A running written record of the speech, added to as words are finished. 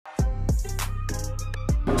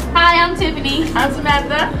I'm Tiffany. I'm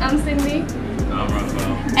Samantha. I'm Cindy. I'm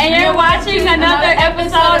Rafael. And you're watching another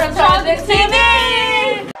episode of Trojan TV.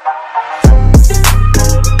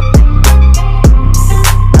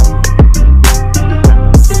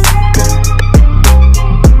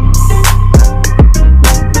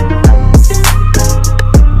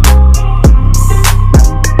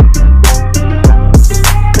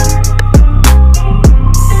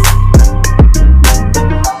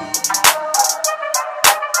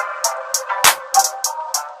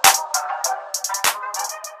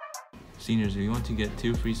 Seniors, if you want to get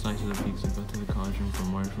 2 free slices of pizza, go to the college room for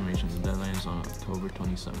more information. The deadline is on October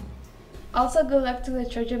 27th. Also, good luck to the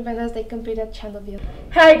Trojan band as they compete at Chandlerville.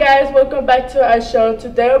 Hi guys, welcome back to our show.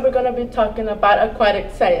 Today we're going to be talking about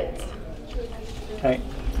aquatic science. Okay,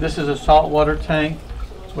 this is a saltwater tank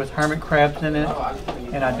with hermit crabs in it,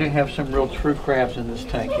 and I do have some real true crabs in this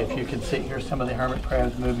tank. If you can see, here's some of the hermit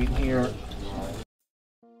crabs moving here.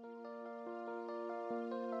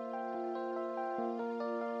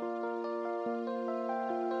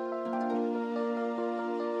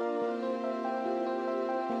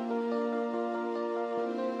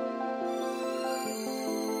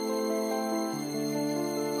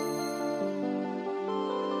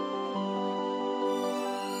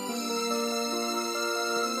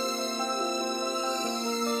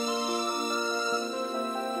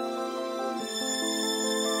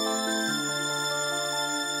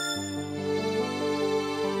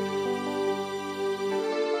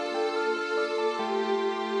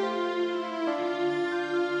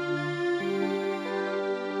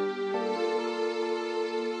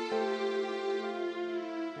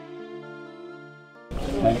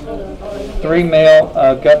 Okay. 3 male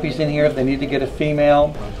guppies in here. They need to get a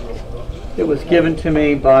female. It was given to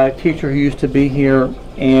me by a teacher who used to be here,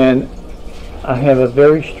 and I have a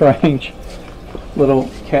very strange little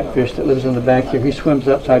catfish that lives in the back here. He swims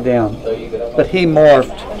upside down, but he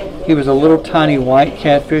morphed. He was a little tiny white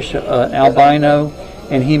catfish, an albino,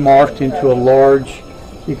 and he morphed into a large,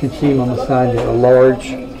 you can see him on the side there, a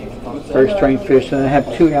large, very strange fish. And I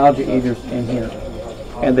have 2 algae eaters in here,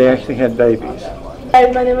 and they actually had babies. Hi,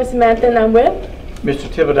 my name is Samantha and I'm with Mr.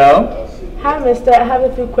 Thibodeau. Hi Mister, I have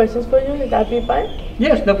a few questions for you. Would that be fine?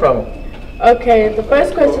 Yes, no problem. Okay, the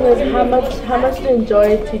first question is how much do you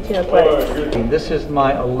enjoy teaching aquatics? This is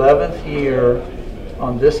my 11th year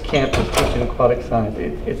on this campus teaching aquatic science.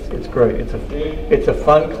 It's great. It's a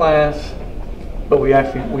fun class, but we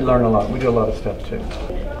learn a lot. We do a lot of stuff too.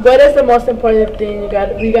 What is the most important thing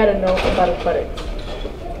we gotta know about aquatics?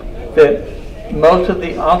 That most of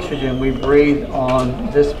the oxygen we breathe on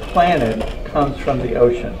this planet comes from the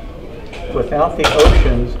ocean. Without the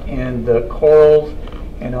oceans and the corals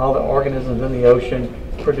and all the organisms in the ocean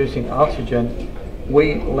producing oxygen,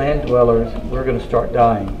 we land dwellers, we're going to start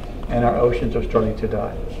dying, and our oceans are starting to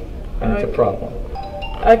die, and it's a problem.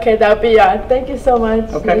 Okay, that'll be all. Thank you so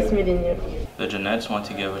much. Okay. Nice meeting you. The Jeanettes want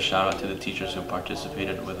to give a shout out to the teachers who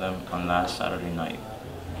participated with them on last Saturday night.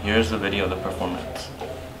 Here's the video of the performance.